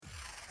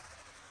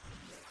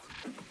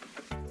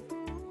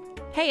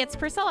Hey, it's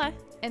Priscilla.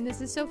 And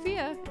this is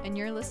Sophia, and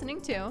you're listening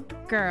to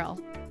Girl,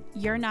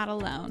 you're not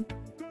alone.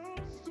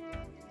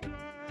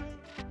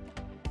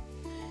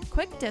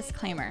 Quick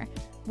disclaimer,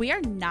 we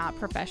are not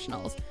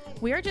professionals.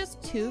 We are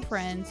just two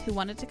friends who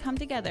wanted to come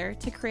together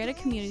to create a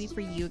community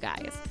for you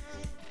guys.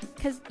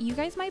 Because you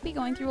guys might be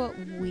going through what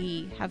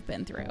we have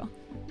been through.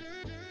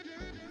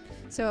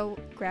 So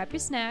grab your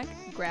snack,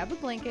 grab a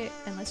blanket,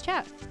 and let's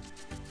chat.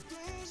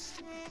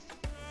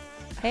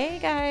 Hey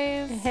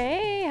guys.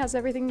 Hey, how's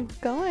everything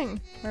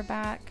going? We're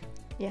back.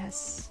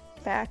 Yes,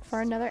 back for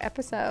another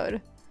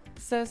episode.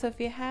 So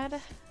Sophia had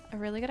a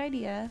really good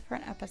idea for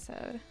an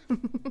episode.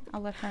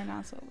 I'll let her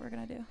announce what we're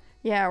going to do.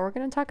 Yeah, we're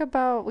going to talk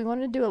about, we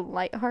wanted to do a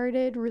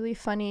lighthearted, really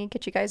funny,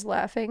 get you guys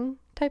laughing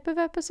type of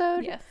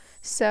episode. Yes.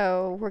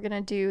 So we're going to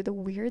do the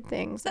weird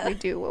things that we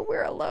do when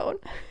we're alone.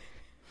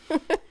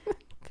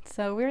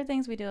 So weird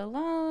things we do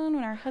alone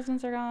when our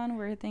husbands are gone.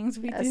 Weird things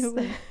we do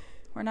when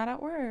we're not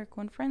at work,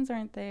 when friends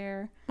aren't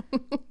there.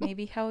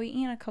 Maybe how we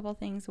eat a couple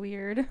things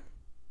weird.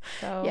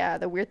 So Yeah,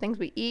 the weird things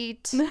we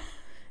eat.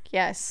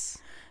 Yes.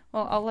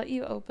 Well, I'll let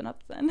you open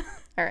up then.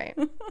 All right.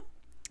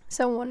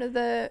 So one of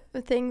the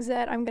things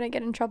that I'm going to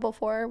get in trouble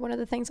for, one of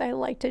the things I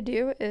like to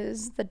do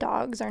is the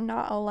dogs are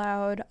not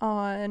allowed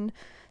on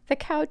the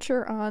couch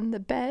or on the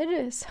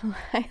bed. So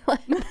I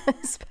let,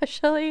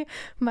 especially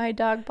my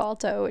dog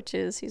Balto,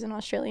 he's an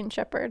Australian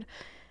Shepherd.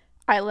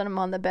 I let him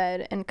on the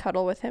bed and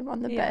cuddle with him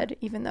on the bed,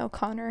 even though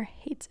Connor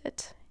hates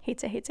it.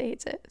 Hates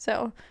it.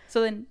 So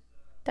then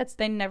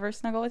they never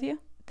snuggle with you?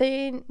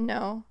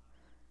 No.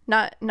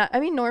 Not I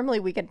mean, normally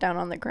we get down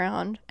on the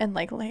ground and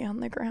like lay on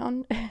the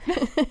ground.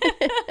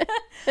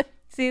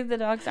 See, the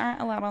dogs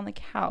aren't allowed on the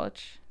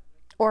couch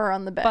Or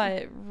on the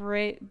bed.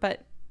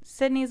 But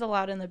Sydney's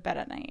allowed in the bed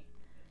at night.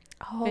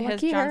 Oh, because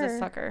lucky John's her. a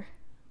sucker.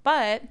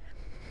 But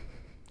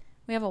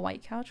we have a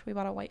white couch. We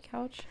bought a white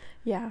couch.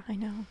 Yeah, I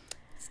know.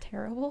 It's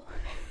terrible.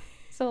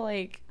 So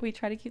like we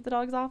try to keep the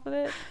dogs off of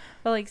it.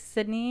 But like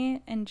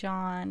Sydney and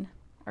John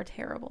are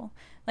terrible.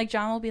 Like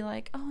John will be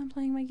like, oh, I'm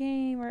playing my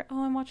game, or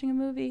oh, I'm watching a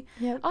movie.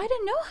 Yep. Oh, I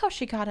didn't know how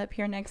she got up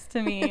here next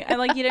to me. And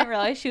like you didn't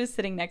realize she was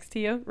sitting next to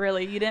you.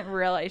 Really, you didn't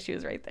realize she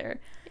was right there.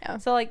 Yeah.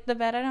 So like the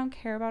bed I don't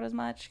care about as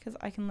much because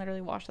I can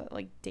literally wash that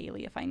like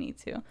daily if I need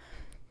to.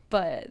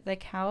 But the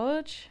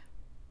couch,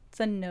 it's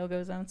a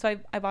no-go zone. So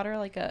I bought her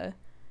like I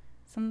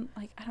don't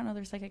know,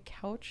 there's like a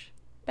couch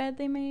bed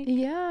they make.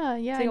 Yeah,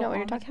 So I know what you're on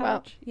the talking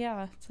about. couch.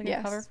 Yeah, it's like Yes.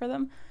 a cover for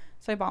them.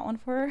 So I bought one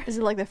for her. Is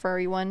it like the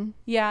furry one?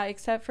 Yeah,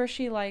 except for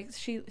she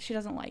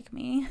doesn't like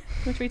me,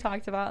 which we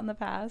talked about in the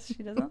past.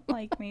 She doesn't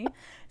like me.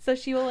 So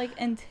she will like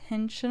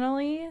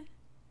intentionally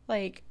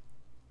like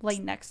lay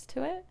next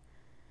to it.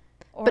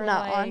 Or But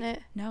not like, on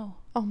it? No.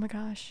 Oh my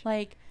gosh.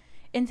 Like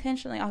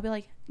intentionally I'll be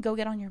like, go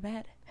get on your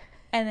bed.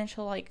 And then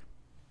she'll like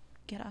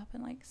get up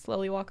and like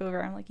slowly walk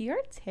over. I'm like,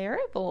 you're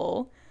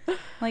terrible.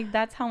 Like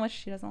that's how much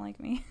she doesn't like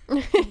me.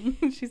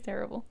 She's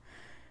terrible.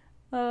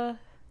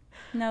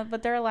 No,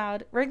 but they're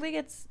allowed. Wrigley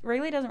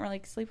doesn't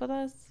really sleep with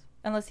us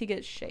unless he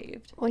gets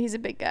shaved. Well, he's a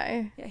big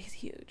guy. Yeah, he's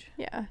huge.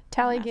 Yeah.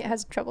 Tally Massive.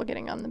 has trouble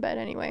getting on the bed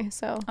anyway,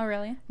 so. Oh,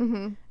 really?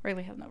 Mm-hmm.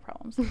 Wrigley has no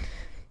problems.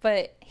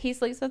 But he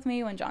sleeps with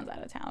me when John's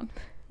out of town.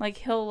 Like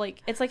he'll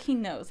like, it's like he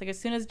knows. Like as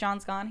soon as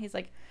John's gone, he's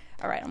like,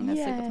 all right, I'm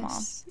gonna sleep with mom.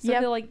 Yes. So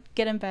Yep. he'll like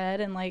get in bed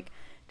and like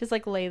just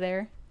like lay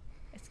there.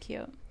 It's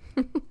cute.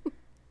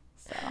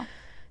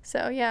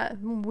 So yeah,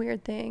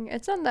 weird thing.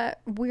 It's not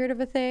that weird of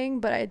a thing,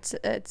 but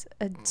it's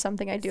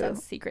something I do. It's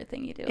a secret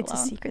thing you do It's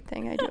alone. a secret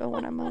thing I do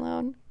when I'm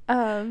alone.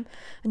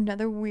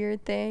 Another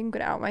weird thing,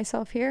 gonna out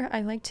myself here.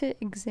 I like to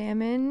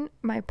examine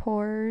my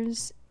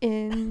pores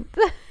in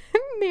the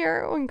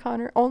mirror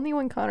only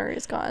when Connor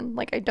is gone.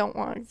 Like I don't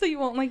want. So you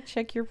won't like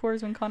check your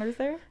pores when Connor's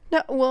there?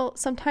 No, well,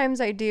 sometimes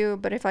I do,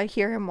 but if I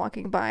hear him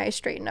walking by, I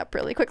straighten up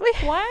really quickly.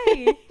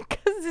 Why?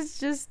 Because it's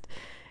just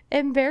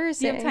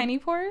embarrassing. You have tiny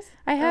pores?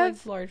 I Or, have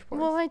like, large pores.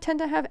 Well, I tend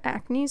to have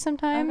acne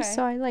sometimes, Okay.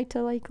 so I like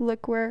to like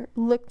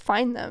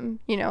find them.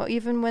 You know,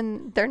 even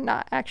when they're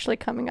not actually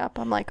coming up,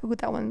 I'm like, ooh,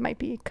 that one might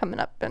be coming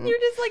up. And You're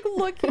just like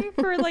looking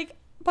for like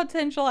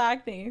potential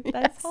acne.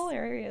 That's Yes.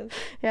 hilarious.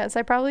 yes,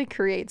 I probably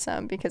create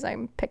some because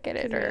I'm pick at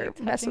it You're, or like,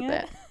 mess with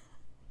touching it.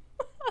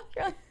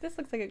 You're like, this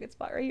looks like a good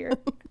spot right here.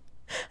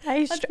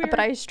 That's But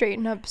I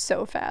straighten up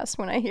so fast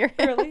when I hear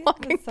him Really?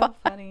 walking That's so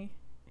by. funny.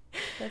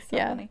 That's so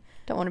Yeah. funny.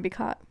 Don't want to be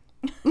caught.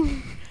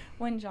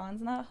 When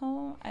John's not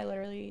home, I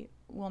literally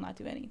will not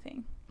do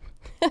anything.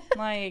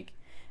 Like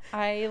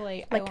I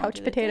won't couch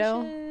do the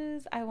potato?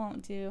 dishes. I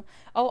won't do.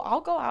 Oh,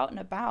 I'll go out and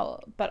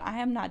about, but I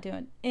am not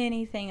doing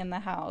anything in the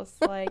house.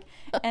 Like,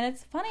 and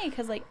it's funny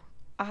because like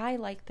I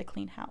like the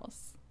clean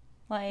house.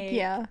 Like,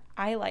 Yeah.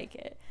 I like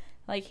it.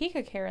 Like he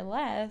could care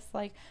less.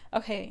 Like,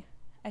 okay,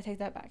 I take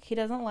that back. He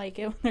doesn't like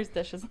it when there's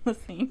dishes in the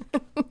sink.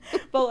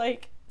 But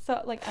like. So,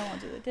 like, I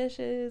won't do the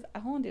dishes. I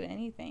won't do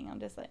anything.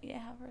 I'm just like,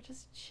 yeah, we're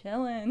just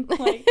chilling.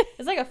 Like,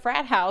 it's like a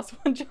frat house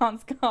when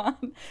John's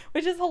gone,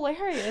 which is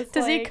hilarious.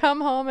 Does he Like,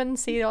 come home and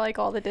see like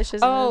all the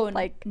dishes? Oh, and,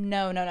 like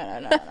no.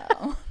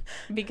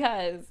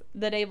 Because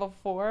the day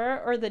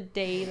before or the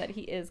day that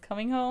he is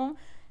coming home,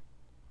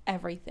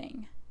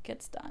 everything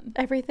gets done.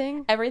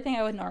 Everything? Everything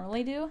I would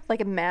normally do.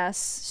 Like a mass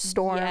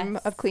storm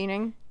Yes. of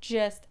cleaning?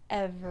 Just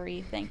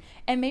everything.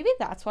 And maybe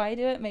that's why I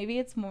do it. Maybe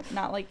it's more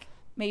not like,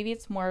 maybe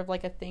it's more of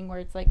like a thing where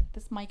it's like,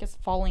 this mic is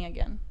falling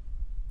again.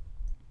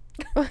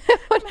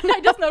 I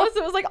just noticed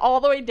it was like all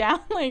the way down.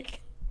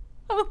 Like,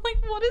 I was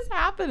like, what is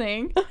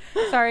happening?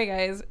 Sorry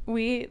guys,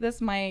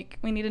 this mic,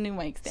 we need a new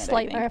mic stand.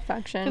 Slight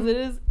malfunction.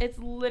 Because it's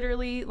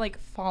literally like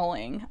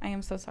falling. I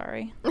am so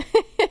sorry. Look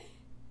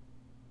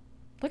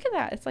at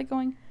that. It's like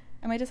going,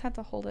 I might just have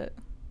to hold it.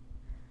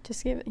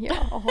 Just give it,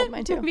 yeah, I'll hold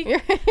mine too.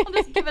 I'll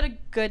just give it a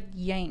good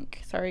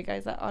yank. Sorry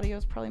guys, that audio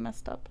is probably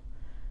messed up.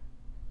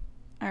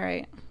 All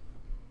right.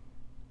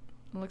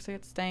 It looks like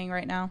it's staying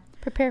right now.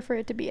 Prepare for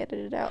it to be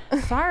edited out.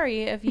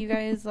 Sorry if you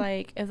guys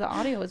like, if the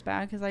audio was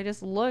bad, because I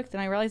just looked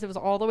and I realized it was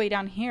all the way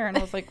down here and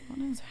I was like, what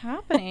is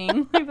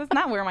happening? Like, that's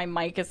not where my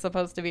mic is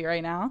supposed to be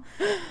right now.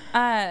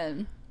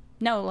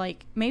 No,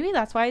 like, maybe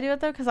that's why I do it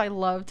though, because I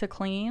love to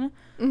clean.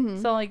 Mm-hmm.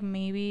 So like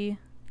maybe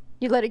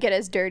you let it get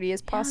as dirty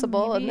as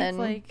possible, and then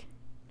like,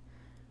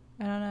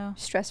 I don't know.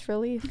 Stress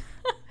relief.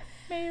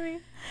 Maybe.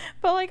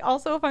 But like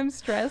also if I'm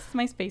stressed,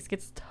 my space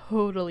gets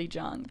totally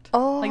junked.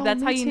 Oh, like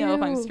that's how you know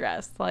if I'm too.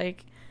 stressed.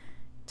 Like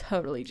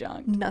totally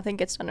junked. Nothing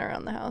gets done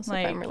around the house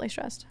Like, if I'm really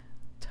stressed.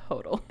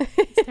 Total.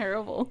 It's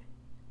terrible.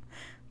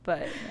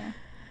 But yeah.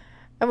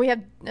 And we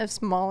have a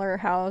smaller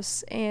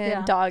house and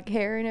Yeah. dog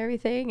hair and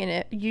everything,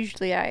 and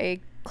usually I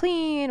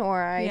clean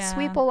or I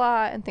sweep a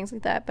lot and things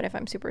like that. But if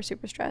I'm super,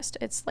 super stressed,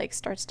 it's like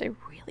starts to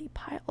really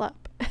pile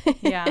up.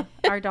 Yeah.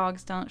 Our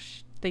dogs don't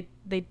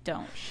they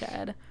don't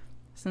shed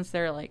since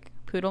they're like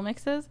poodle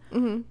mixes,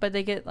 Mm-hmm. but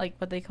they get like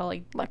what they call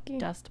like Lucky.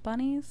 dust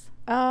bunnies.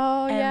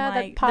 Oh, And, yeah,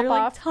 like, that pop they're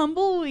off. like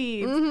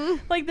tumbleweeds. Mm-hmm.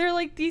 Like they're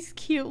like these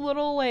cute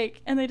little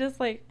like, and they just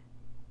like,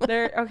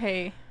 they're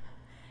okay.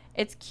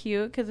 It's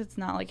cute because it's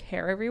not like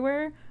hair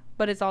everywhere,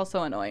 but it's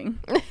also annoying.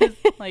 'Cause,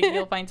 like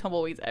you'll find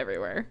tumbleweeds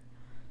everywhere.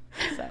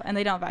 So, and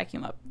they don't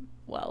vacuum up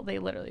well. They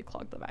literally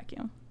clog the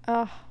vacuum.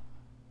 Oh,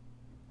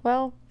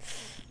 well,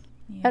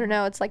 Yeah. I don't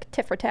know. It's like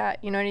tit for tat.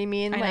 You know what I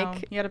mean? I know.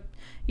 Like You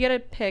gotta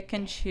pick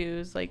and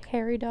choose. Like,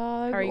 hairy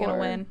dog. how are you gonna or-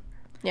 win?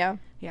 Yeah.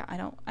 Yeah, I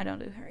don't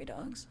do hairy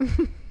dogs.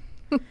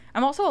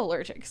 I'm also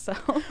allergic, so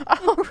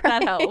Oh, that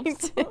right.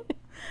 helps.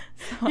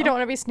 You don't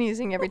want to be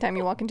sneezing every time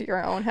you walk into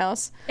your own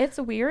house. It's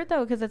weird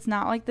though, because it's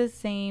not like the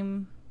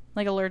same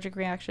like allergic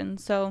reaction.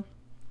 So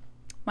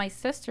one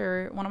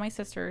of my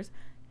sisters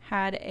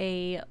had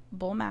a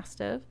bull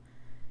mastiff,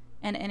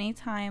 and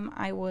anytime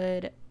I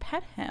would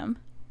pet him,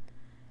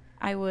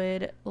 I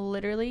would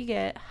literally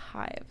get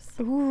hives.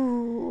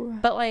 Ooh.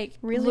 But like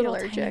Really little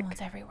allergic. tiny ones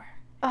everywhere.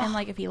 Ugh. And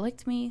like if he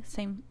licked me,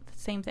 same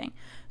thing.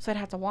 So I'd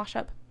have to wash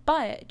up.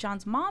 But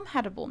John's mom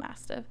had a bull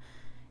mastiff,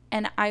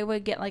 and I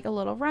would get like a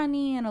little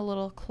runny and a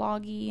little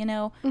cloggy, you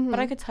know. But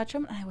I Mhm. could touch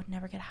him and I would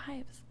never get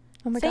hives.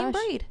 Oh my Same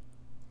gosh. breed.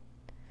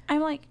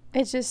 I'm like,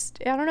 It's just,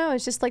 I don't know.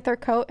 It's just like their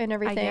coat and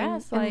everything. I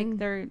guess like and-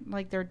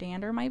 their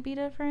dander might be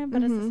different,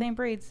 but it's the Mhm. same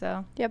breed,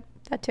 so Yep,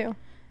 that too.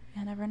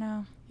 you never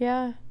know.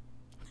 Yeah.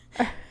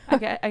 I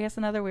guess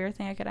another weird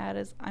thing I could add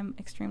is I'm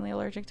extremely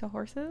allergic to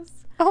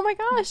horses, Oh my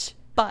gosh.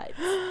 but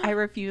I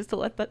refuse to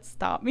let that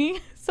stop me.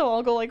 So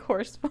I'll go like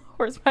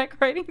horseback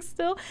riding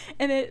still,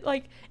 and it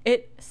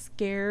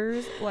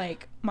scares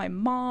like my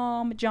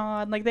mom,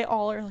 John, like they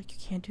all are like, you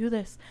can't do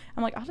this.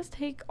 I'm like, I'll just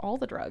take all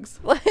the drugs.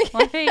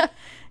 Like,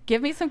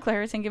 give me some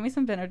Claritin, give me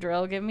some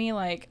Benadryl, give me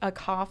like a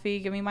coffee,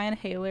 give me my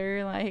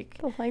inhaler, like.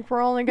 Like,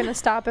 we're only going to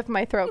stop if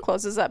my throat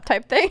closes up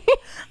type thing.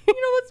 You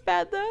know what's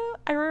bad though?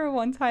 I remember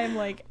one time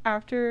like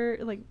after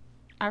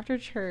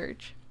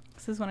church.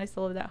 This is when I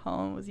still lived at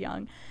home, was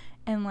young,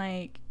 and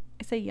like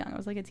I say young, I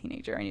was like a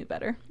teenager. I knew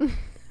better,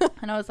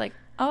 and I was like,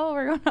 "Oh,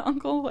 we're going to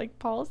Uncle like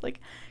Paul's. Like,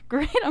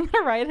 great, I'm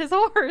gonna ride his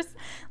horse."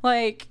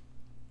 Like,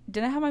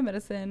 didn't have my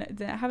medicine,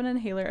 didn't have an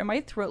inhaler, and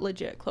my throat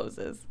legit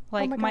closes.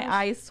 Like my my gosh.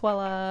 eyes swell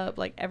up,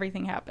 like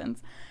everything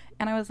happens,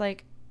 and I was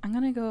like, I'm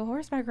gonna go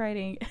horseback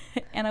riding,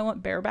 and I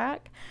went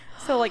bareback,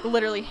 so like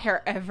literally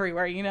hair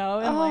everywhere, you know,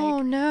 and Oh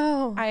like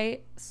no.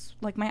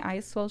 like my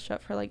eyes swelled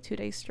shut for like 2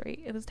 days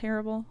straight. It was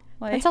terrible.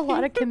 Like That's a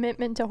lot of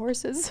commitment to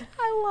horses.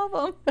 I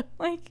love them.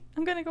 Like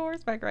I'm gonna go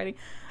horseback riding,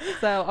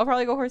 so I'll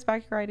probably go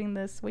horseback riding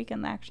this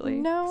weekend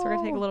actually. 'Cause we're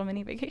gonna take a No. little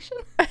mini vacation.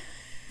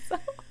 So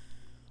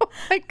Oh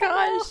my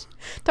gosh.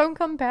 Don't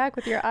come back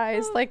with your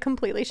eyes like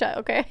completely shut,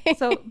 okay?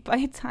 so by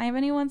the time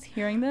anyone's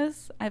hearing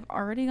this, I've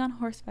already gone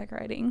horseback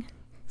riding.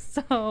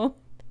 So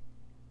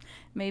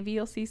maybe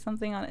you'll see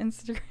something on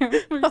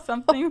Instagram or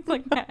something with,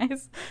 like my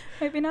eyes.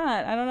 Maybe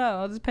not. I don't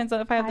know. It depends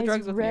on if I have the Eyes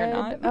drugs with me or red.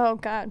 not. Oh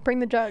god, bring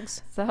the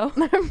drugs. So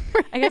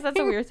I guess that's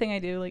a weird thing I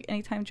do. Like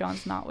anytime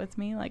John's not with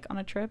me, like on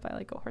a trip, I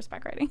like go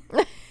horseback riding.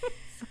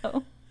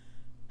 So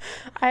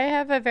I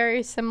have a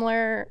very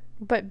similar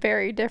but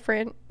very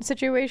different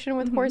situation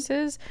with Mhm.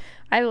 horses.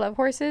 I love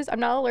horses. I'm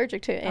not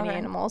allergic to any Okay.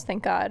 animals,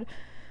 thank God.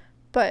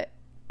 But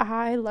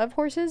I love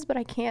horses, but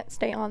I can't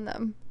stay on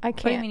them. I what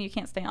do you can't. mean you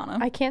can't stay on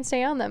them? I can't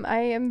stay on them. I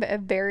am a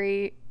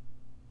very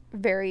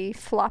very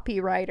floppy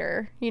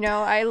rider. You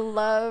know, I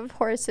love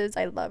horses.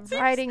 I love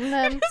riding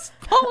them. Just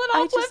falling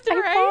off left and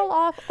I right. fall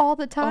off all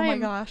the time. Oh my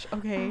gosh.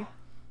 Okay.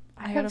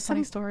 I got a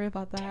funny story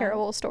about that.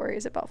 Terrible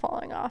stories about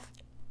falling off.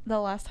 The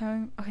last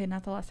time, okay,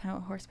 not the last time I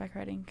went horseback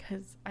riding,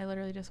 because I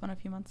literally just went a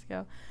few months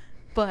ago,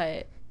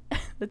 but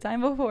the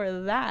time before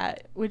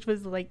that, which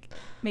was like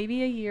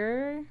maybe a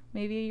year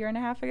and a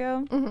half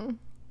ago. Mm-hmm.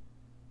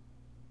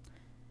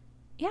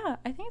 Yeah,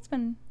 I think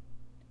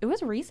it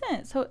was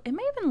recent, so it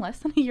may have been less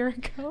than a year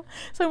ago.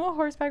 So I went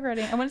horseback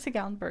riding. I went to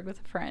Gatlinburg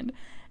with a friend,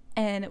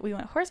 and we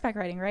went horseback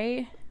riding,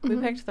 right? We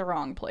picked the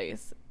wrong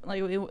place.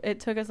 Like, it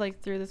took us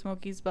like through the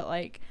Smokies, but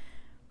like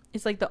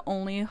it's like the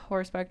only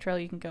horseback trail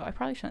you can go. I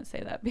probably shouldn't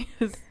say that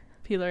because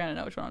people are gonna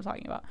know which one I'm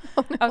talking about.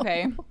 Oh, no.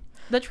 Okay,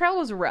 the trail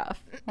was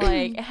rough.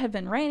 Like, it had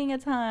been raining a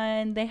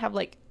ton. They have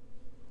like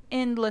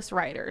endless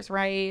riders,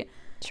 right?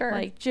 Sure.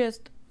 Like,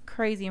 just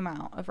crazy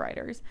amount of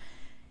riders.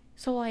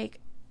 So like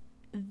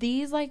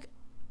these like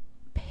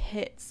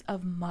pits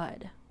of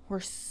mud were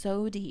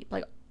so deep,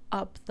 like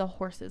up the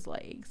horse's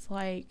legs,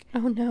 like,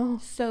 oh no,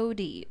 so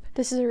deep.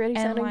 this is already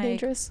And, sounding like,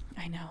 dangerous.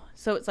 I know.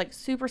 So it's like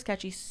super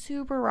sketchy,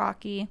 super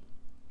rocky.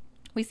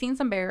 We seen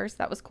some bears.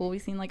 That was cool. We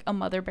seen like a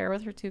mother bear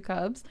with her 2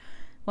 cubs.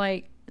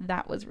 Like,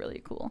 that was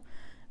really cool.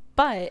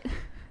 But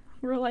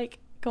we're like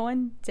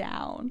going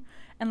down,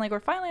 and like we're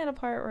finally at a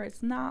part where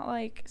it's not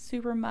like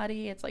super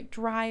muddy. It's like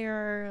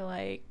drier,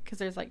 like, because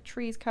there's like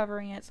trees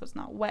covering it, so it's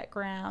not wet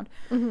ground.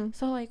 Mm-hmm.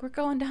 So like we're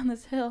going down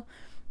this hill,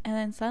 and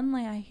then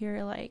suddenly I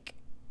hear like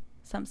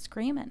some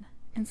screaming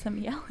and some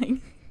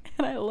yelling.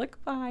 And I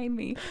look behind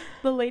me.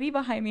 The lady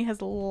behind me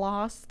has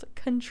lost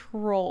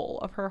control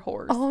of her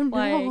horse. Oh no.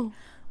 Like,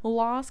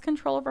 lost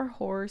control of her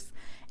horse,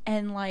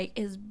 and like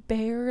is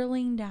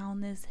barreling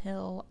down this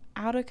hill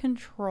out of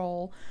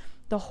control.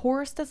 The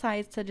horse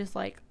decides to just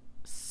like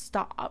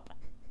stop.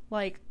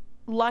 Like,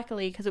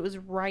 luckily, because it was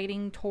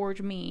riding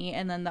towards me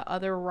and then the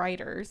other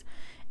riders,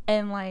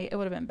 and like it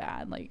would have been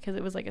bad, like, because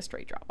it was like a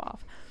straight drop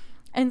off.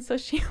 And so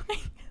she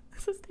like,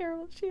 this is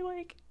terrible, she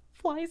like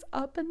flies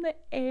up in the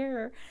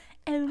air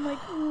and like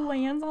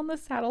lands on the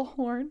saddle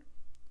horn.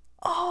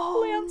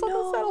 Lands on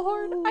the saddle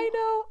horn. I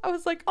know. I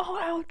was like, Oh,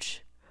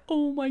 ouch.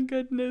 oh my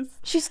goodness.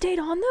 She stayed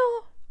on though?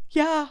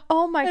 Yeah.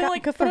 Oh my And god,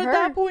 like, good but for at her.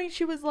 that point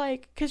she was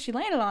like, because she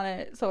landed on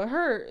it, so it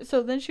hurt.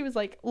 So then she was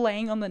like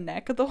laying on the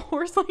neck of the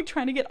horse, like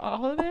trying to get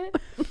off of it.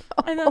 No.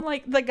 And then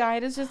like the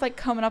guide is just like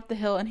coming up the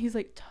hill, and he's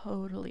like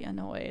totally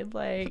annoyed,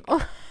 like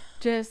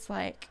just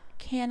like,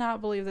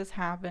 cannot believe this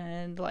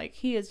happened. Like,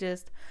 he is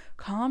just,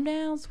 calm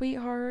down,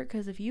 sweetheart,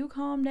 because if you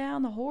calm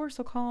down, the horse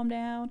will calm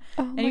down.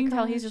 Oh And my you can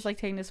tell he's gosh. just like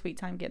taking his sweet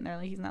time getting there.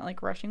 Like, he's not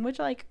like rushing, which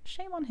like,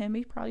 shame on him.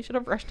 He probably should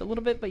have rushed a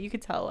little bit, but you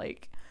could tell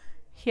like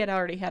he had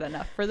already had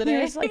enough for the He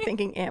day. was like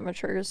thinking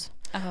amateurs.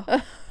 Oh.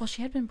 Well,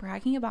 she had been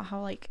bragging about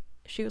how like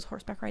she was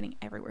horseback riding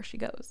everywhere she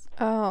goes.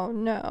 Oh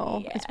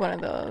no. It's one of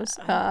those.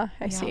 I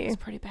see. It was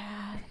pretty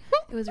bad.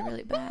 It was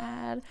really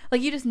bad.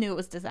 Like, you just knew it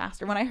was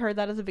disaster. When I heard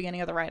that at the beginning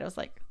of the ride, I was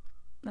like,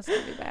 that's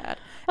gonna be bad.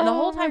 And the Oh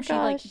whole my time she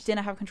like gosh.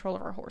 didn't have control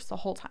of her horse the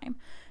whole time.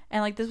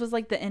 And like, this was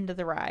like the end of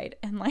the ride,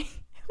 and like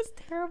it was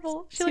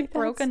terrible. She See, like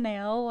broke a that's-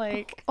 nail.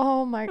 Like,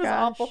 Oh my it was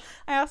gosh. awful.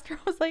 I asked her,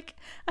 I was like,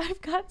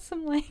 I've got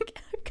some like,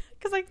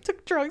 because I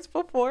took drugs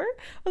before.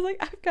 I was like,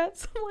 I've got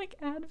some like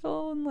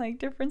Advil and like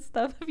different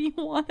stuff if you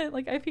want it,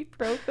 like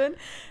ibuprofen.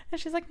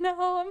 And she's like,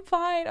 no, I'm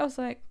fine. I was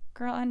like,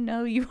 girl, I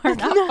know you are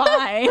not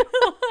fine.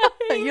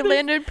 Like, You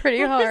landed pretty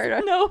there's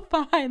hard. no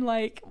fine.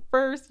 Like,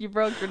 first you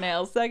broke your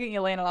nails, second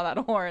you landed on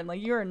that horn.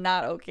 Like, you are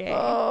not okay.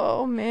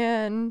 Oh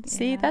man.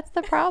 See, Yeah. that's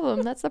the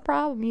problem. That's the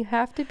problem. You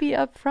have to be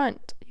upfront.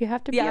 You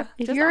have to be Yeah,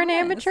 if just you're an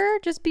honest. amateur,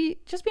 just be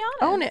Just be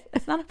honest. Own it.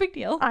 It's not a big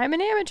deal. I'm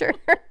an amateur.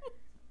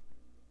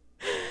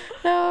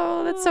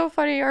 No, that's so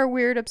funny. Our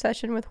weird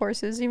obsession with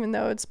horses, even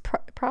though it's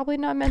probably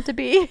not meant to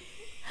be.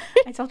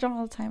 I tell John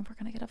all the time, we're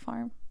gonna get a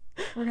farm.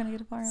 We're gonna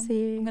get a farm.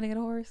 See, I'm gonna get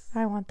a horse.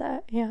 I want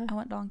that. Yeah. I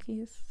want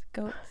donkeys,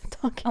 goats.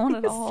 Donkeys. I want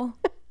it all.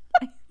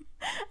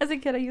 As a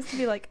kid, I used to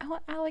be like, I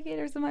want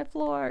alligators in my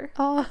floor.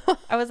 Oh.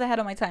 I was ahead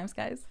of my times,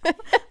 guys.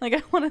 Like,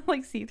 I want to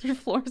like see through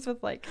floors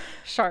with like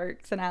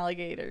sharks and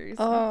alligators.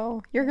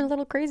 Oh, you're a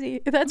little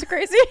crazy. That's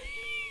crazy.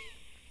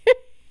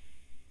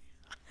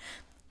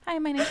 Hi,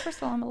 my name's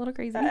Crystal. I'm a little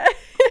crazy.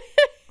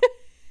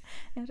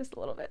 Yeah, just a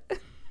little bit.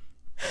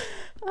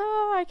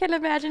 Oh, I can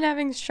imagine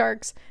having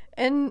sharks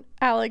and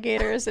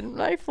alligators in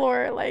my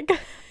floor. Like,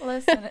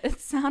 Listen,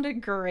 it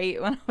sounded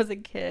great when I was a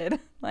kid.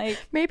 Like,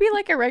 maybe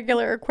like a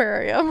regular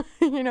aquarium,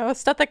 you know,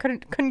 stuff that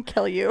couldn't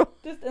kill you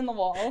just in the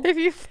wall. if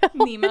you fell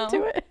Nemo.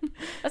 into it.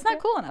 That's not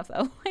cool enough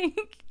though.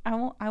 Like, I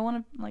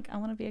want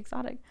to be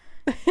exotic.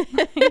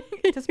 Like,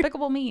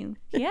 Despicable Me.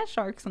 He had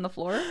sharks on the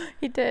floor.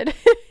 He did.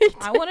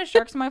 I wanted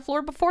sharks on my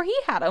floor before he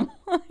had them.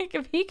 Like,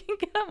 if he can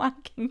get them, I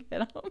can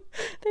get them.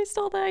 They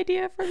stole the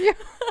idea from you.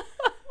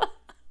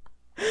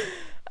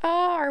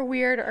 Oh, our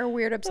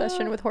weird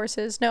obsession with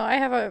horses. No, I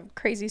have a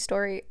crazy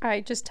story.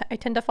 I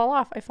tend to fall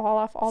off. I fall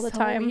off all the So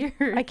time.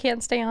 weird. I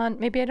can't stay on.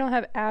 Maybe I don't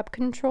have ab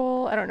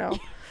control. I don't know.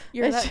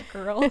 You're It's- that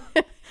girl.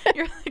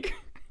 You're like,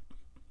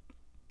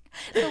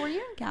 So were you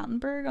in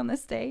Gatlinburg on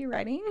this day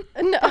riding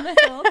No. on the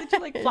hill? Did you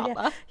like flop Yeah.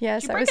 that?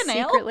 Yes, Did you I was break a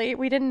nail? secretly.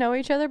 We didn't know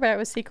each other, but I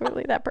was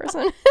secretly that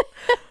person.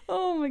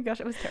 Oh my gosh,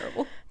 it was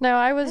terrible. No,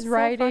 I was That's so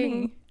riding.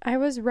 funny. I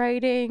was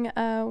riding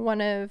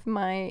one of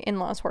my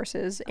in-laws'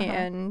 horses,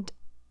 Uh-huh.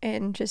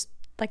 and just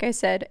like I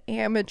said,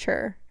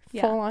 amateur,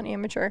 Yeah. full on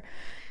amateur,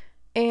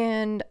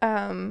 and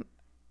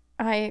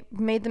I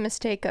made the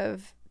mistake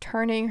of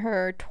turning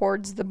her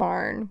towards the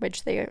barn,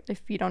 which they,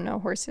 if you don't know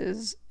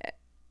horses,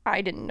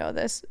 I didn't know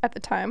this at the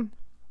time.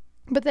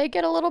 But they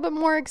get a little bit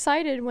more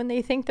excited when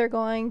they think they're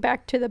going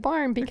back to the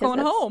barn because going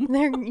home.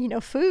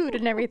 They're, food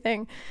and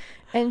everything.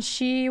 And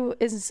she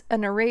is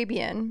an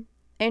Arabian,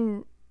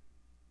 and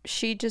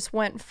she just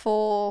went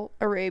full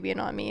Arabian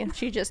on me, and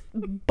she just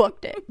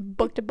booked it.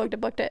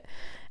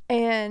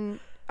 And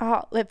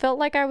it felt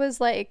like I was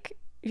like,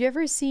 have you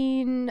ever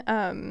seen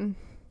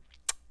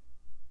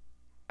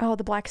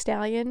The Black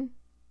Stallion?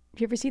 Have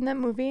you ever seen that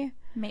movie?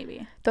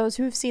 Maybe. Those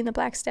who've seen The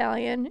Black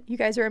Stallion, you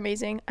guys are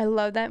amazing. I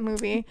love that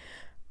movie.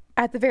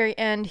 At the very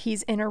end,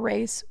 he's in a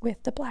race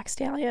with the Black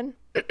Stallion.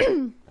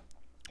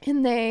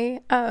 And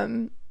they,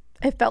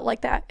 it felt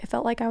like that. It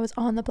felt like I was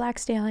on the Black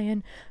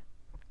Stallion,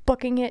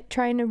 booking it,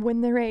 trying to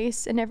win the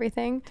race and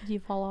everything. Did you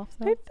fall off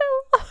though? I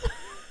fell off.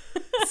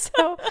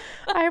 So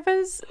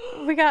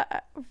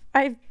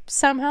I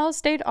somehow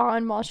stayed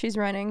on while she's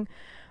running.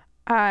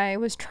 I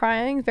was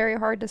trying very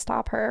hard to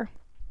stop her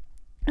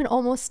and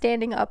almost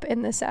standing up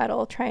in the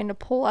saddle, trying to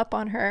pull up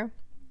on her.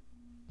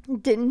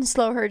 Didn't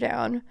slow her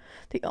down.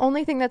 The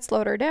only thing that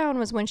slowed her down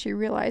was when she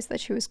realized that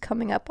she was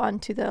coming up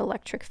onto the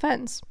electric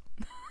fence.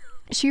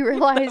 She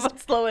realized That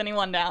would slow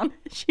anyone down.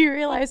 she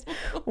realized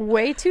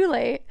way too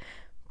late,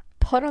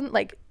 put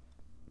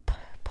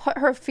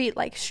her feet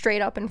like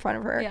straight up in front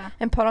of her, Yeah.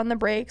 and put on the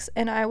brakes,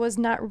 and I was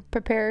not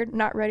prepared,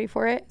 not ready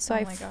for it. So Oh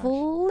I my gosh.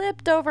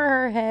 flipped over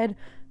her head,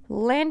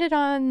 landed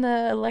on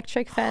the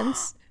electric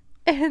fence,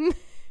 and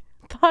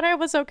thought I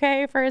was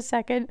okay for a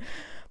second,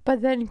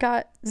 but then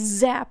got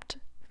zapped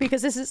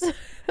because this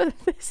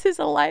is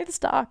a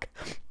livestock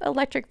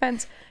electric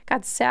fence.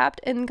 Got zapped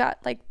and got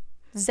like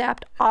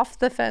zapped off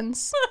the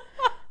fence.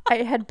 I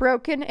had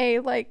broken a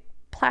like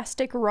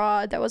plastic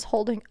rod that was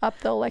holding up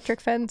the electric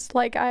fence.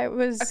 Like I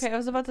was Okay, I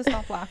was about to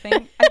stop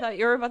laughing. I thought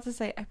you were about to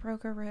say I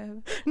broke a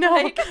rib. no.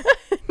 Like,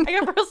 I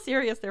got real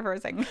serious there for a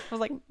second. I was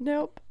like,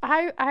 Nope.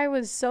 I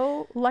was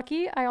so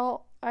lucky.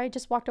 I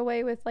just walked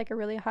away with like a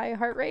really high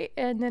heart rate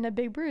and then a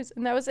big bruise,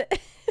 and that was it.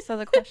 so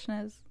the question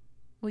is,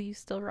 will you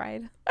still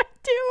ride? I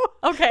do.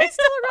 Okay. I'm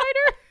still a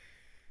rider.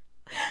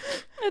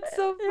 It's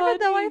so funny. Even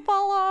though I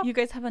fall off. You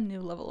guys have a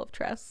new level of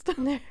trust.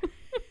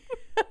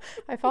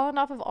 I've fallen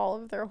off of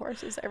all of their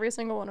horses. Every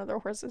single one of their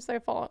horses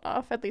I've fallen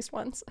off at least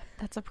once.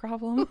 That's a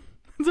problem.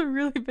 It's a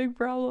really big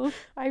problem.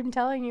 I'm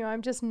telling you,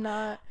 I'm just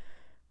not.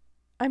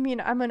 I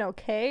mean, I'm an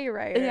okay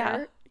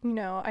rider.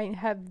 Yeah. I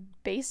have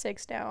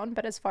basics down,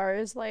 but as far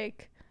as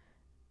like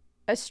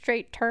a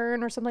straight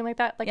turn or something like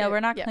that, like Yeah,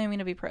 we're not claiming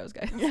to be pros,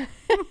 guys.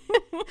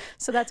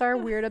 So that's our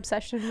weird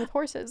obsession with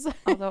horses.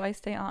 Although I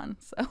stay on,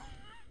 so.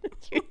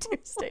 You do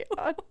stay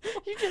on.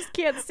 You just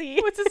can't see.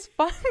 Which is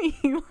funny,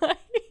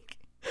 like,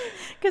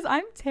 because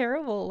I'm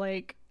terrible.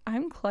 Like,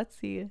 I'm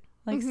klutzy.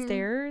 Like, Mhm.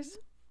 stairs.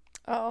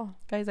 Oh,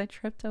 Guys, I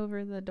tripped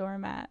over the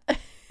doormat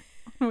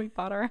when we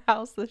bought our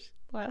house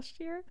last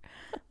year,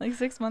 like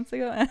 6 months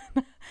ago.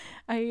 And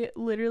I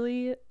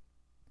literally,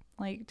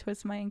 like,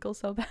 twisted my ankle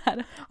so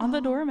bad on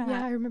the doormat.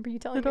 Yeah, I remember you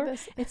telling The me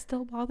this. It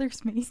still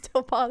bothers me.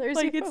 Still bothers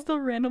Like, you. it still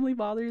randomly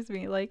bothers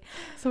me. Like,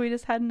 so we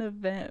just had an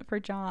event for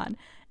John.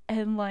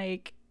 And,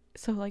 like,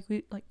 so, like,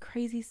 we, like,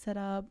 crazy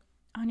setup,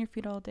 on your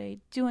feet all day,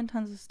 doing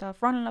tons of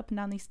stuff, running up and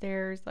down these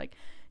stairs, like,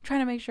 trying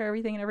to make sure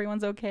everything and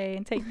everyone's okay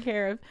and taken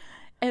care of.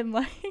 And,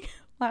 like,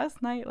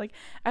 last night, like,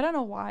 I don't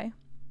know why,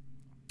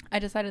 I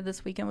decided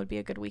this weekend would be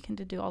a good weekend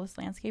to do all this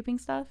landscaping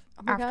stuff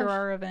Oh my after gosh.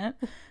 our event.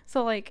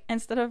 So, like,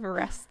 instead of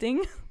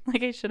resting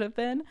like I should have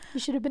been, You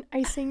should have been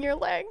icing your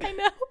leg. I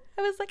know,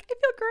 I was like, I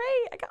feel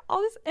great. I got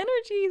all this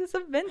energy. This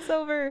event's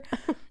over.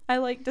 I,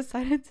 like,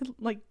 decided to,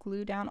 like,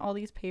 glue down all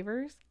these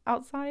pavers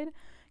outside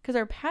because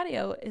our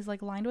patio is,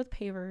 like, lined with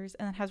pavers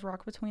and it has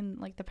rock between,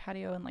 like, the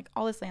patio and, like,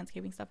 all this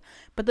landscaping stuff.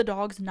 But the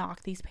dogs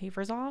knock these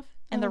pavers off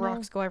and Oh, the no.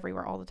 rocks go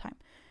everywhere all the time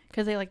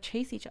because they, like,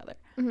 chase each other.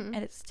 Mhm. And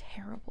it's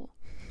terrible.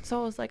 So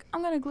I was like,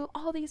 I'm going to glue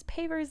all these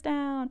pavers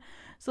down.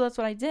 So that's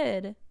what I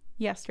did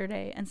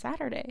yesterday and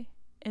Saturday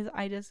is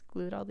I just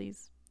glued all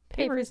these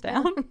pavers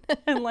down.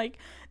 And, like,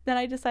 then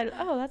I decided,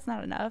 oh, that's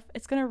not enough.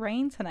 It's going to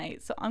rain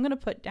tonight. So I'm going to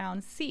put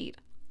down seed.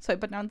 So I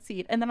put down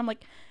seed. And then I'm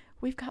like,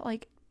 we've got,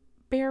 like,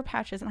 bare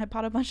patches. And I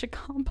bought a bunch of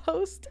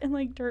compost and,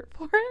 like, dirt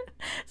for it.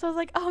 So I was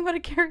like, oh, I'm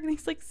going to carry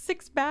these, like,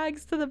 6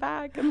 bags to the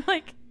back and,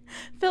 like,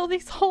 fill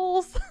these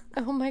holes.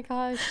 Oh my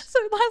gosh. So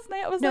last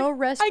night I was No like,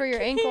 rest for your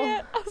ankle.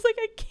 I was like,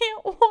 I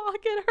can't walk.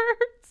 It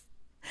hurts.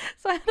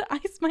 So I had to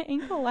ice my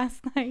ankle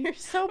last night. You're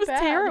so It was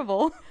bad.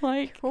 terrible.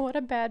 Like, What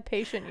a bad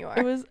patient you are.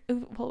 it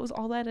was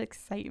all that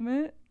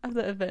excitement of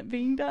the event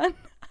being done.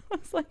 I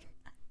was like,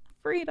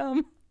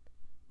 freedom.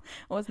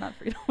 Well, it's not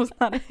freedom. It was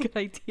not a good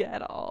idea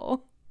at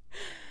all.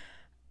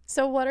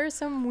 So what are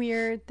some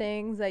weird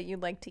things that you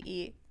like to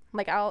eat?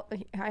 Like I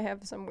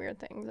have some weird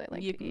things I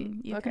like to eat.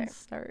 You can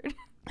start.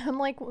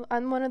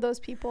 I'm one of those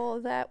people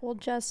that will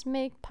just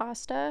make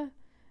pasta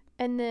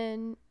and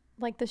then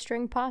like the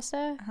string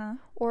pasta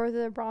or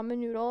the ramen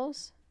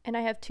noodles. And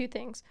I have two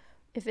things.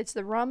 If it's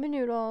the ramen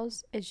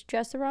noodles, it's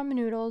just the ramen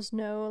noodles,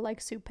 no like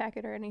soup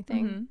packet or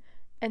anything.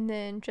 And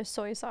then just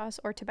soy sauce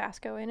or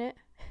Tabasco in it.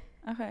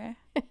 Okay.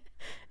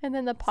 And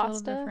then the pasta.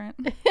 It's a little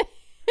different.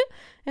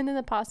 And then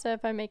the pasta,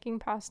 if I'm making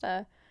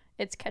pasta,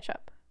 it's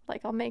ketchup.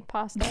 Like I'll make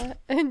pasta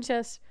and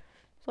just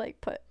like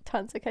put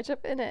tons of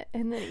ketchup in it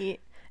and then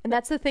eat. And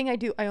that's the thing I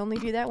do. I only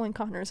do that when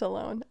Connor's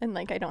alone and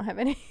like I don't have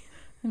any.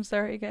 I'm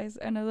sorry, guys.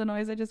 I know the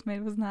noise I just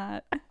made was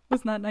not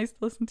nice to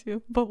listen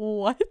to. But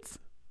what?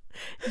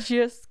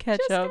 Just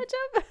ketchup.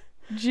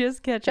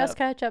 Just ketchup. Just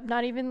ketchup.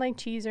 Not even like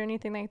cheese or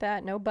anything like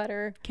that. No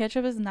butter.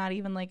 Ketchup is not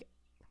even like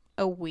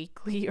a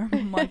weekly or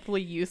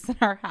monthly use in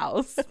our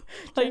house.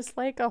 Just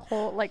like a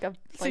whole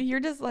so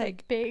you're just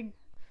like big,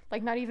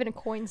 like not even a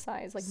coin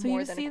size, like so more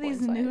you than see a coin these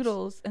size.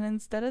 noodles, and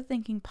instead of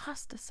thinking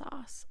pasta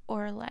sauce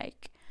or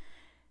like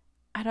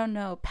I don't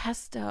know,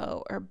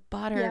 pesto or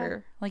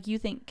butter, like you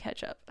think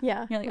ketchup.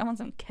 Yeah. You're like, I want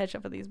some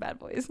ketchup with these bad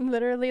boys.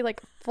 Literally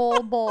like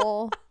full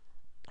bowl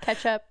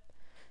ketchup.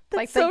 That's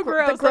like so the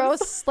gross.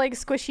 gross like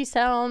squishy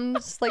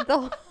sounds, like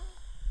the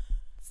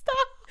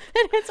Stop.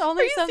 And it's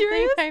only something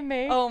serious? I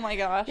make. Oh my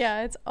gosh.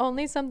 Yeah, it's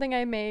only something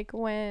I make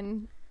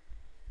when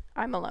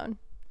I'm alone.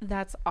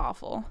 That's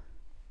awful.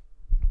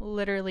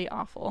 Literally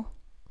awful.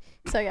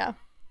 So yeah.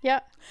 Yeah.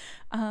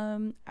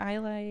 I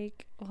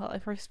like, well,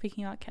 if we're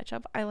speaking about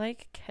ketchup, I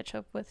like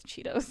ketchup with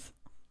Cheetos.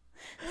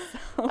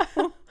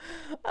 So,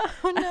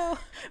 oh no.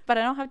 But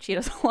I don't have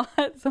Cheetos a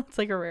lot, so it's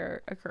like a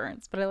rare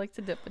occurrence. But I like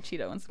to dip a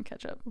Cheeto in some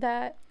ketchup.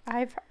 That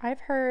I've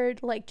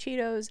heard like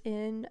Cheetos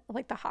in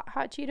like the hot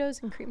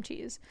Cheetos and cream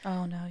cheese.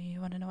 Oh no, you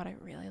want to know what I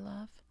really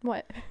love?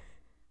 What?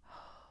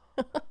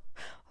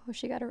 Oh,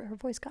 she got her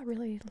voice got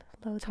really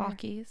low there.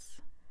 Takis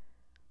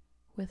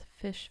with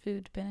fish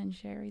food Ben &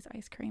 Jerry's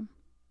ice cream.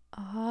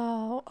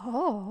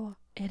 Oh.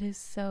 It is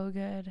so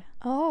good.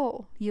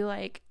 Oh. You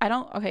like, I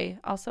don't, okay,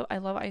 also I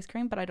love ice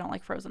cream, but I don't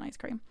like frozen ice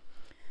cream.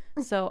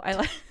 So I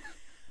like.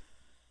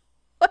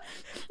 What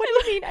do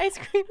you mean ice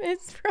cream is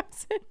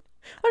frozen?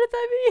 What does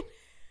that mean?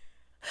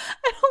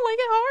 I don't like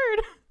it hard.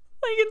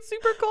 Like it's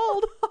super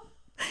cold.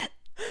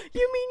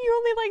 You mean you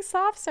only like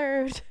soft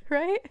served,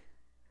 right?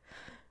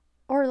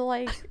 Or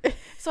like.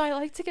 So I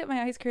like to get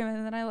my ice cream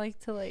and then I like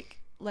to like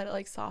let it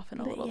like soften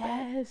a little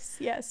bit.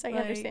 Yes, I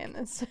Like, understand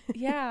this.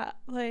 Yeah,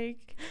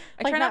 like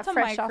I Like try not not to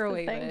fresh off the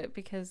microwave thing. it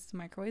because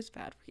microwave's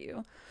bad for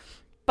you.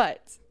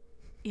 But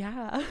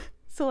yeah,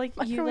 so like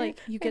Microwave-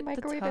 you I get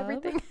microwave the tub.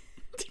 everything.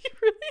 Do you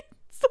really?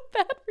 It's so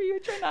bad for you. I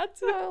try not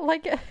to.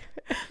 Like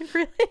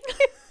really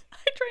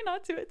I try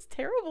not to. It's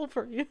terrible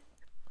for you.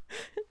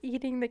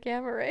 eating the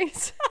gamma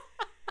rays.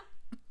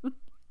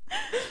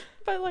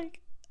 But like,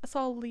 so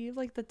I'll leave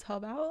like the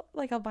tub out.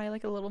 Like I'll buy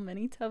like a little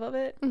mini tub of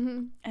it.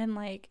 Mm-hmm. And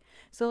like,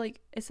 so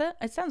like it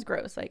sounds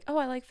gross, like, oh,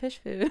 I like fish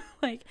food.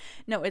 Like,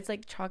 no, it's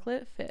like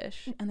chocolate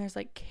fish and there's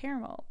like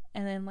caramel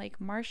and then like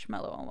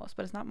marshmallow almost,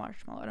 but it's not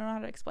marshmallow. I don't know how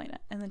to explain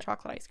it. And then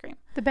chocolate ice cream.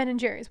 The Ben and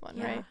Jerry's one,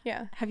 Yeah. right?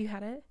 Yeah. Have you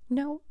had it?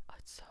 No, Oh,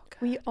 it's so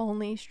good. we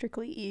only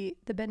strictly eat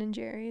the Ben and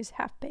Jerry's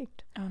half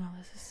baked. Oh no,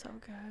 this is so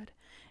good.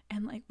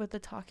 And like with the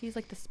Takis,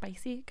 like the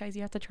spicy, guys,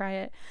 you have to try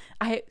it.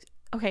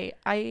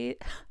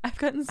 I've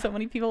gotten so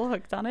many people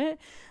hooked on it,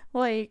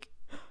 like,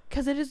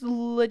 because it is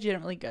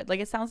legitimately good. Like,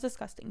 it sounds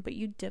disgusting, but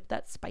you dip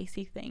that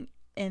spicy thing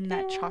in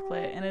that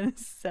chocolate and it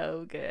is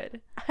so good.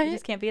 You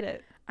just can't beat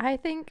it. I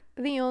think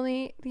the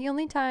only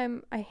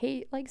time I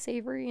hate like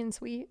savory and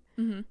sweet,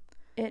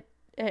 it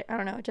I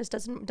don't know, it just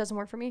doesn't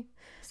work for me.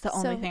 It's the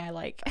only So- thing I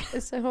like.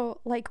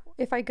 So like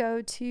if I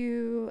go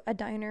to a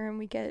diner and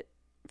we get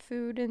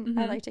food and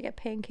I Mhm. like to get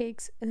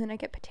pancakes and then I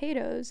get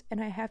potatoes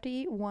and I have to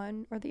eat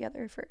one or the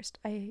other first.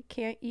 I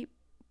can't eat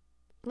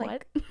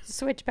like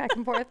switch back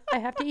and forth. I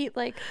have to eat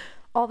like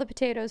all the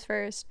potatoes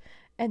first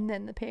and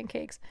then the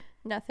pancakes.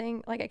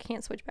 Nothing like I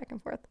can't switch back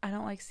and forth. I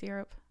don't like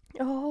syrup.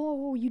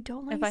 Oh, you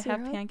don't like If syrup?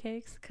 I have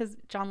pancakes, because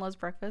John loves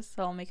breakfast,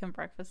 so I'll make him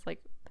breakfast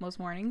like most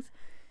mornings.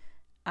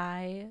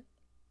 I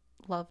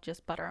love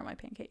just butter on my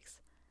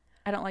pancakes.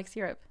 I don't like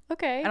syrup.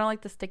 Okay. I don't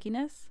like the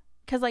stickiness.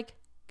 Because, like,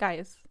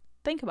 guys,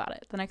 think about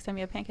it the next time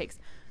you have pancakes.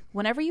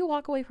 Whenever you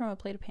walk away from a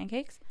plate of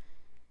pancakes,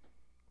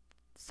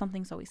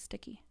 something's always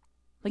sticky.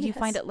 Like, you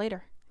find Yes. it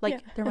later. Like,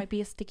 Yeah. there might be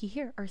a sticky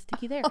here or a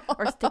sticky there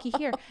or a sticky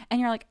here. And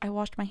you're like, I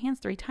washed my hands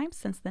 3 times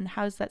since then.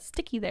 How's that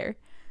sticky there?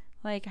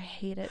 Like, I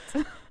hate it.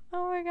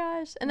 Oh my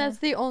gosh. And Yeah. that's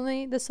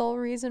the sole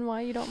reason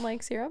why you don't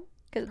like syrup?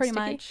 Because Pretty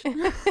much.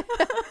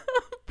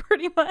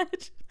 Pretty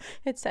much.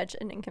 It's such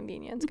an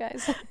inconvenience,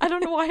 guys. I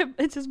don't know why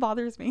it just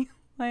bothers me.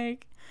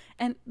 Like,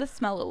 and the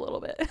smell a little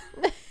bit.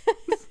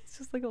 It's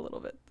just like a little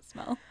bit, the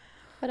smell.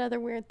 What other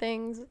weird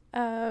things?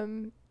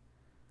 I'm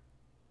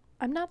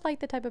not like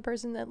the type of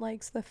person that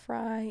likes the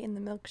fry in the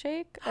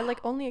milkshake. I like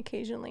only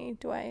occasionally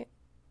do I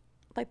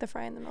like the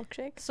fry in the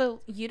milkshake.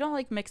 So you don't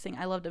like mixing.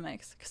 I love to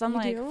mix because I'm You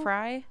like do?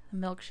 fry,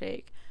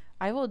 milkshake,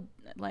 I will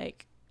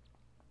like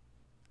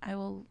I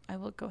will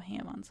go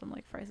ham on some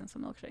like fries and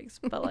some milkshakes.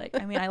 But like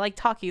I mean I like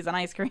Takis and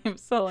ice cream,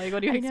 so like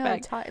what do you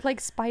expect? Know, like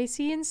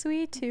spicy and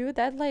sweet too.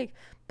 That like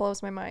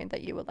blows my mind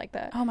that you would like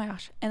that. Oh my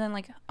gosh. And then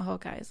like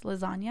guys,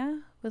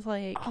 lasagna with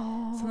like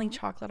something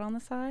chocolate on the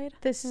side.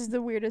 This is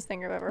the weirdest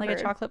thing I've ever heard. Like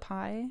a chocolate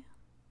pie.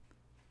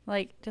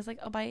 Like just like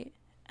a bite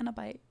and a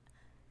bite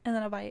and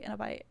then a bite and a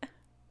bite.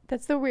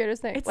 That's the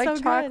weirdest thing. It's like so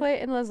good.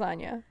 chocolate and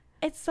lasagna.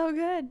 It's so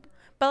good.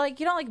 But like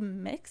you don't like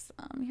mix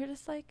them. You're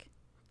just like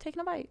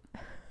taking a bite.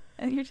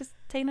 And you're just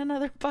taking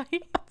another bite.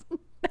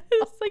 It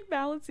just like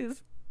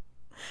balances.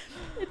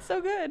 It's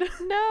so good.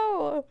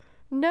 No.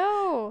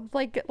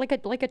 Like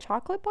a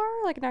chocolate bar,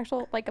 like an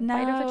actual like a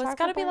bite of a chocolate it's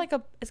gotta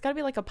bar?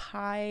 be like a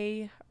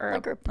pie or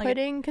like a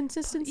pudding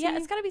consistency. Yeah,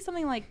 it's gotta be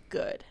something like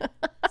good,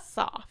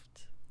 soft.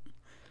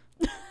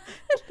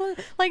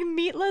 Like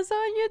meat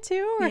lasagna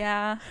too. Or,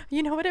 Yeah.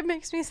 you know what it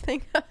makes me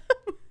think of?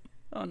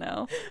 Oh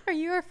no. Are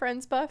you a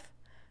Friends buff?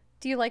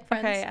 Do you like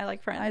Friends? Okay, I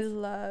like Friends.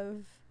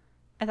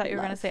 I thought you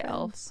were gonna say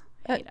Elf.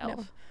 I hate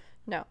Elf.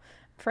 No.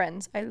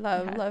 Friends. I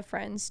love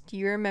Friends. Do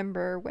you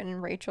remember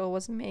when Rachel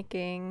was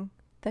making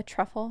the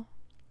truffle?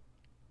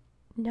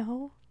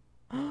 No?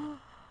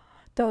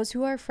 Those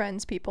who are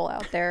Friends people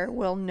out there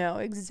will know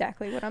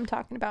exactly what I'm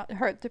talking about.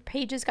 The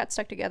pages got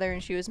stuck together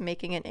and she was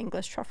making an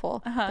English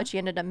truffle, but she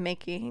ended up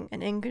making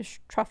an English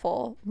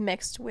truffle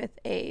mixed with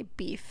a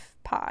beef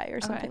pie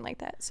or something like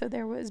that. So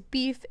there was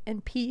beef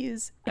and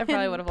peas. I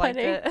probably would have liked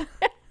it.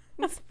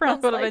 I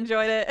would have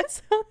enjoyed it.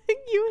 Something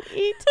you would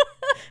eat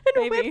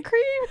and whipped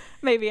cream.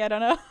 Maybe, I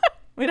don't know.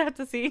 We'd have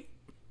to see.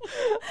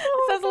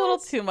 Sounds a little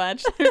too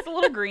much. There's a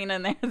little green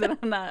in there that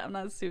I'm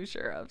not so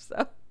sure of. So,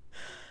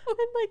 and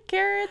like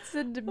carrots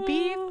and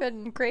beef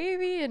and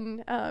gravy,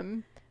 and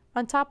on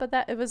top of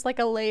that, it was like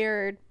a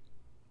layered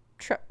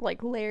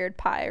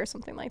pie or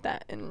something like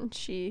that. And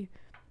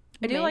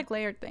I do like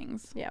layered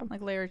things. Yeah,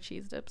 like layered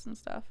cheese dips and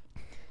stuff.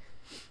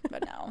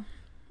 But no,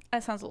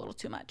 that sounds a little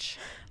too much.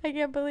 I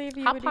can't believe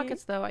you. Hot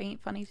Pockets though, I eat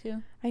funny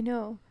too. I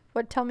know.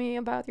 What? Tell me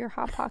about your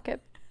Hot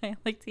Pocket. I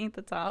like to eat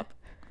the top.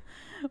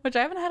 Which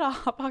I haven't had a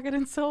Hot Pocket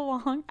in so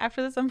long.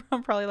 After this, I'm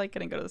probably like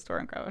gonna go to the store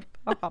and grab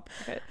a Hot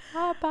Pocket.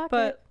 Hot Pocket.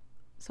 But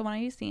so when I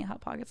used to eat Hot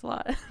Pockets a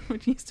lot,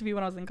 which used to be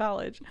when I was in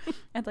college,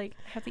 I'd like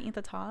have to eat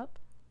the top,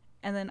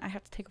 and then I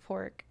have to take a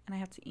fork and I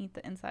have to eat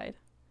the inside,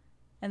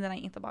 and then I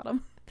eat the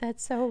bottom.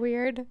 That's so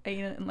weird. I eat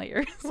it in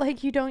layers.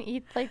 Like you don't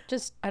eat like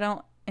just. I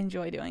don't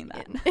enjoy doing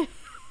that.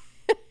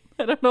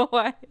 I don't know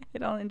why. I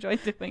don't enjoy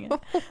doing it.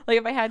 Like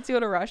if I had to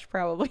at a rush,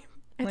 probably.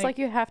 It's like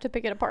you have to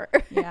pick it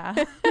apart. Yeah.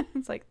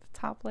 It's like the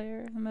top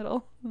layer, the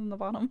middle, and the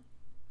bottom.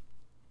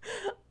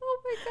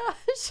 Oh my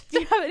gosh. Do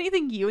you have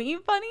anything you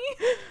eat funny?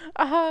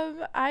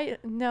 I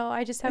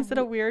just have. Is it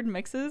a weird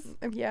mixes?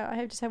 Yeah,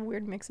 I just have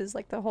weird mixes,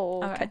 like the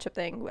whole ketchup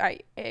thing. I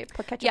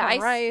put ketchup on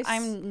rice.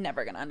 I'm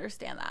never gonna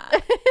understand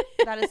that.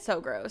 That is so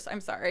gross.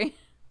 I'm sorry.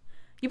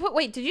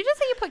 Wait, did you just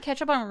say you put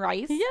ketchup on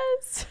rice?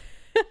 Yes.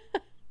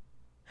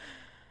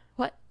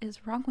 What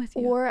is wrong with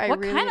you? Or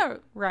what kind of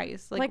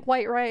rice? Like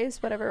white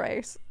rice, whatever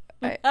rice.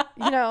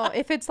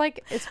 If it's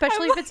like,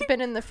 especially if it's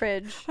been in the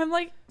fridge. I'm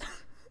like,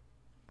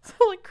 so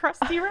like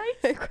crusty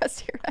rice?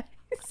 Crusty rice.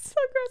 So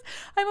gross.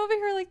 I'm over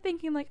here like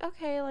thinking like,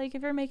 okay, like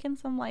if you're making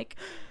some like,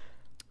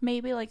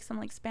 maybe like some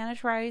like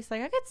Spanish rice,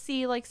 like I could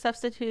see like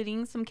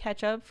substituting some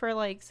ketchup for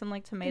like some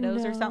like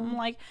tomatoes or something.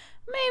 Like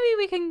maybe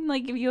we can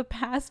like give you a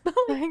pass, but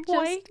like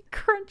white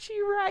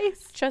crunchy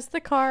rice. Just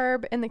the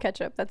carb and the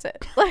ketchup. That's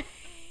it. Like.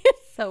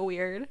 So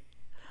weird.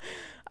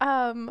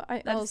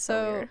 I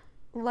also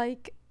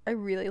I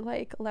really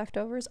like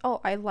leftovers. Oh,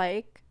 I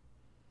like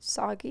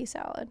soggy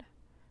salad.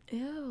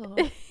 Ew.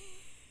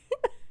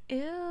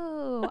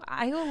 Ew.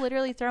 I will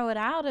literally throw it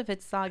out if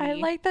it's soggy. I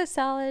like the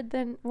salad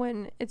then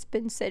when it's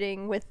been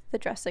sitting with the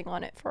dressing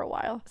on it for a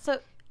while. So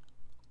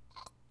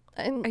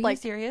and are you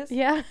serious?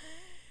 Yeah.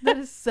 That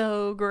is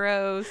so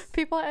gross.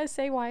 People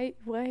say why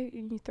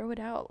you throw it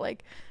out?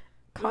 Like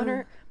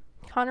Connor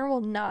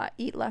will not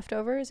eat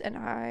leftovers, and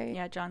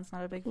John's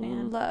not a big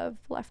fan. Love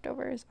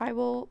leftovers. I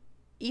will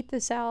eat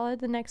the salad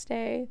the next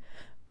day,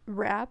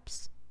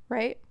 wraps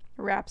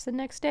the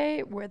next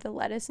day where the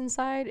lettuce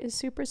inside is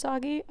super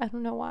soggy. I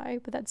don't know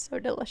why, but that's so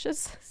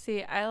delicious.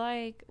 See, I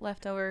like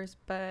leftovers,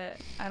 but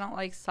I don't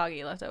like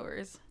soggy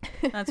leftovers.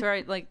 That's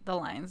where the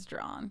line's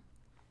drawn.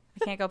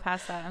 I can't go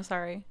past that. I'm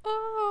sorry.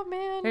 Oh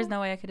man, there's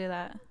no way I could do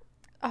that.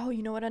 Oh,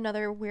 you know what?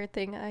 Another weird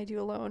thing I do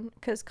alone,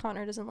 because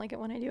Connor doesn't like it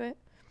when I do it.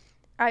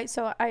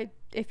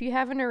 If you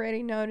haven't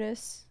already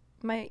noticed,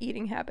 my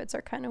eating habits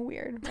are kind of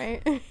weird,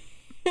 right?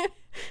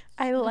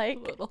 I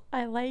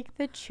like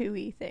the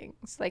chewy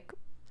things. Like,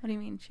 what do you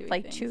mean chewy?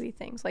 Like things? Chewy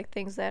things, like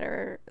things that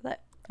are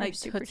like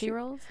super Tootsie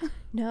Rolls.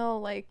 No,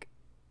 like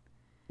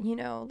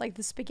like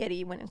the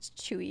spaghetti when it's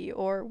chewy,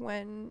 or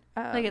when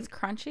like it's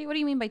crunchy. What do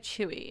you mean by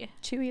chewy?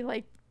 Chewy,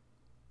 like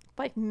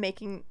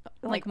making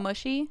like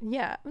mushy.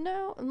 Yeah,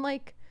 no,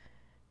 like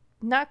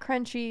not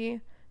crunchy,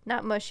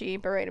 not mushy,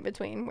 but right in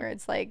between, where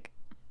it's like.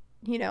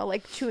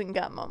 Like chewing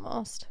gum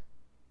almost.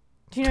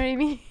 Do you know what I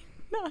mean?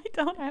 No, I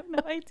don't. I have no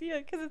idea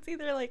because it's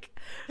either like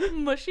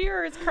mushy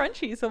or it's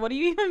crunchy. So what do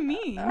you even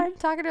mean? I'm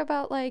talking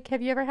about like,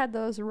 have you ever had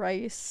those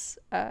rice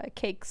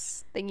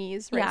cakes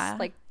thingies?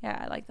 Rice,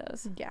 Yeah, I like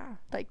those. Yeah,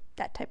 like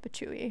that type of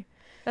chewy.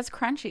 That's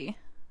crunchy.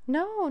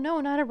 No,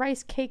 not a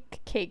rice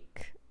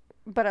cake,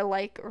 but I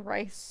like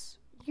rice.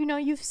 You know,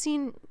 you've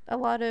seen a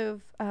lot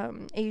of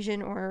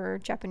Asian or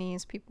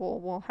Japanese people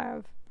will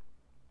have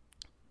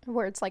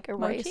where it's like a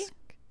Mochi? rice,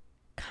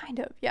 kind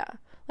of, yeah,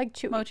 like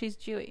chewy. Mochi's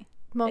chewy.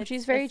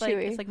 Mochi's very it's chewy.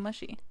 Like, it's like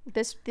mushy.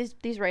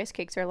 These rice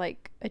cakes are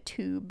like a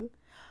tube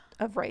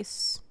of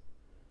rice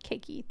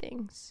cakey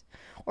things,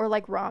 or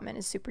like ramen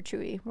is super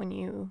chewy when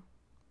you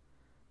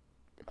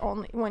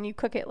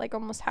cook it like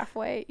almost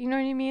halfway. You know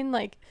what I mean?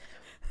 Like,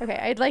 okay,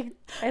 I like.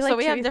 So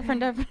we have chewy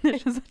different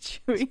definitions of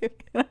chewy.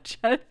 I'm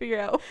trying to figure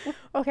out.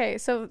 Okay,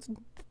 so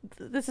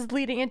this is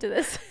leading into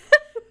this.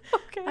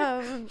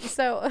 Okay.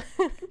 So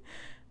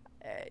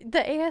the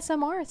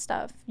ASMR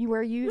stuff,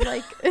 where you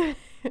like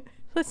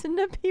listen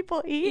to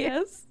people eat.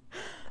 Yes.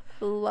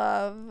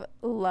 Love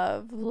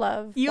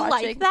You like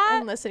watching that?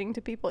 and listening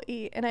to people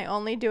eat, and I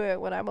only do it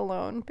when I'm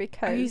alone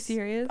because Are you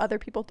serious? other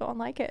people don't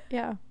like it.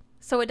 Yeah.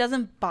 So it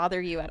doesn't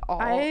bother you at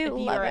all I if you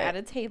love are it. at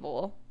a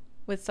table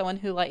with someone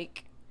who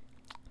like.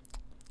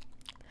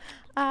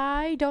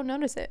 I don't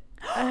notice it.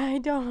 I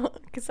don't,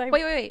 because I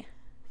Wait.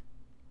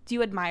 Do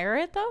you admire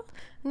it though?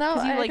 no,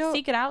 Because you I like don't.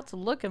 seek it out to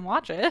look and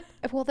watch it.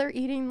 Well, they're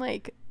eating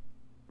like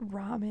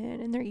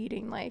ramen and they're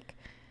eating like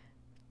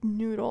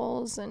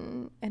noodles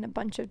and a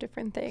bunch of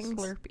different things.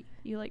 Slurpee.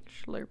 You like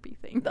slurpy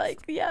things. Like,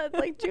 yeah,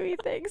 like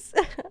chewy things.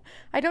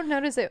 I don't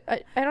notice it.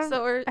 I don't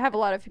So have a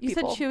lot of people. you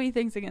said chewy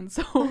things again.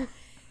 So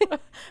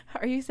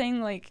are you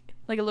saying like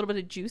a little bit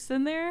of juice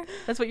in there?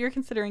 That's what you're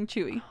considering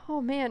chewy. Oh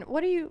man,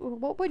 what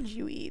would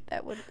you eat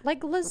that would,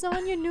 like,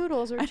 lasagna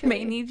noodles or I chewy?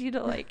 may need you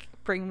to like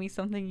bring me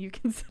something you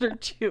consider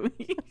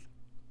chewy.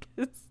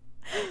 Because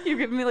you've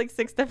given me like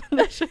 6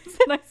 definitions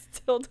and I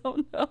still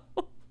don't know.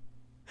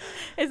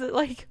 Is it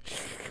like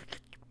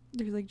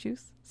there's like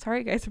juice?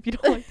 Sorry guys if you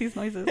don't like these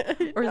noises.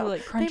 Or is it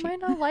like crunchy? They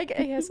might not like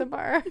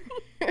ASMR.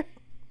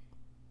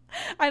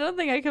 I don't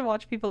think I could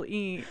watch people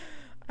eat.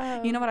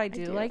 You know what I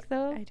do like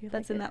though? I do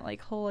That's like in it. that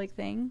like whole like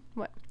thing?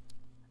 What?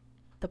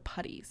 The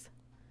putties.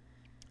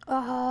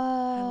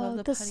 Oh, the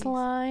the putties.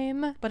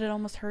 slime. But it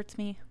almost hurts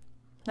me.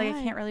 Like Why?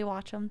 I can't really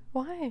watch them.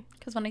 Why?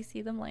 Because when I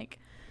see them like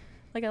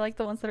I like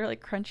the ones that are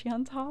like crunchy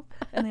on top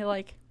and they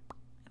like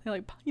you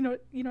know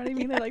what I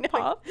mean? They like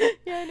pop.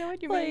 Yeah, I know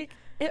what you mean. Like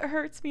it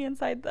hurts me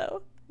inside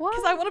though. Why?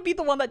 Because I want to be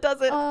the one that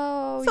does it.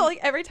 Oh, So like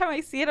every time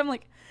I see it, I'm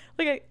like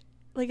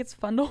it's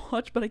fun to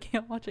watch, but I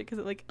can't watch it because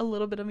like a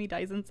little bit of me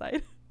dies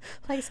inside.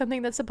 like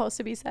something that's supposed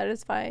to be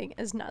satisfying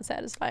is not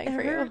satisfying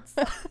for hurts.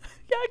 you.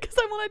 Yeah, because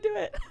I want to do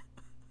it.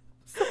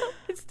 So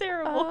it's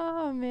terrible.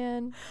 Oh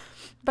man.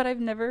 But I've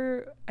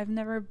never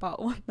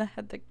bought one that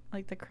had the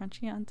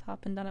crunchy on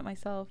top and done it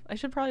myself. I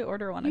should probably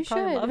order one. You I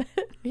probably should. love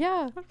it.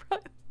 Yeah.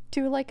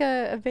 Do like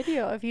a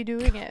video of you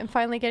doing it and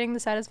finally getting the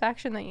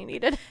satisfaction that you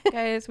needed.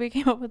 Guys, we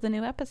came up with a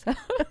new episode.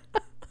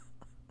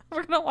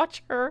 We're gonna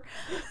watch her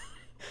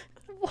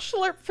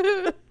slurp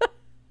food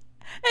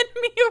and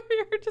me over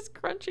here just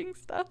crunching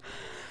stuff.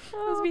 This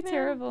would be man.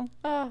 terrible.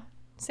 Oh,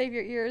 save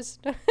your ears.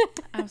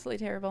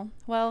 Absolutely terrible.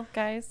 Well,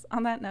 guys,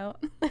 on that note,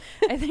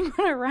 I think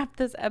we're gonna wrap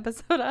this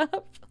episode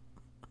up.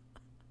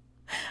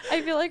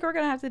 I feel like we're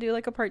gonna have to do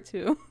like a part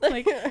 2.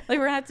 Like we're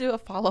gonna have to do a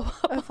follow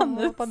up on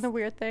this. on the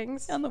weird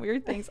things. On the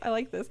weird things. I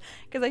like this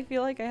because I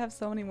feel like I have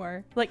so many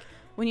more. Like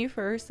when you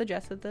first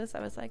suggested this, I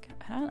was like,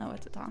 I don't know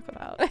what to talk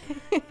about.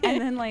 And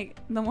then like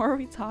the more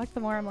we talk, the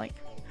more I'm like,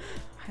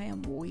 I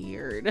am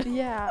weird.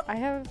 Yeah, I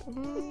have.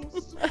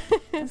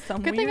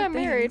 Some Good thing weird I'm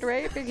married, things.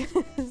 right?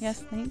 Because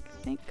Yes,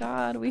 thank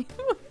God we're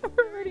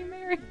already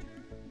married.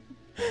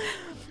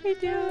 we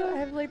do. I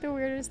have like the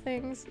weirdest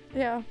things.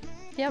 Yeah.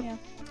 Yep. Yeah.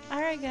 All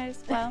right,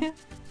 guys. Well,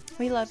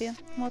 we love you. And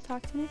we'll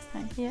talk to you next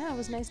time. Yeah, it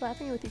was nice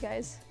laughing with you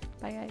guys.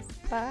 Bye, guys.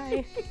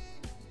 Bye.